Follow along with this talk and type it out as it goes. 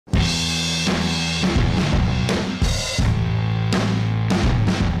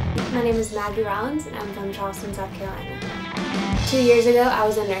name is Maggie Rawlins and I'm from Charleston, South Carolina. 2 years ago I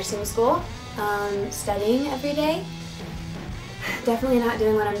was in nursing school, studying every day. Definitely not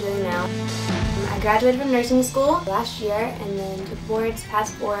doing what I'm doing now. I graduated from nursing school last year and then took boards,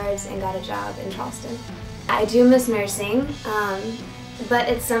 passed boards, and got a job in Charleston. I do miss nursing, but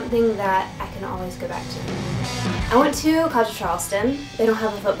it's something that I can always go back to. I went to College of Charleston. They don't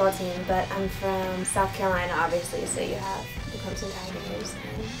have a football team, but I'm from South Carolina, obviously, so you have the Clemson Tigers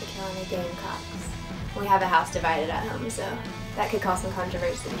and the Carolina Gamecocks. We have a house divided at home, so that could cause some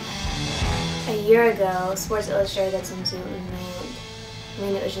controversy. A year ago, Sports Illustrated swimsuit was made. I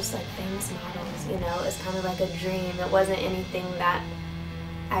mean, it was just like famous models, you know, it was kind of like a dream. It wasn't anything that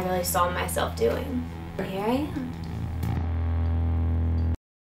I really saw myself doing. Here I am.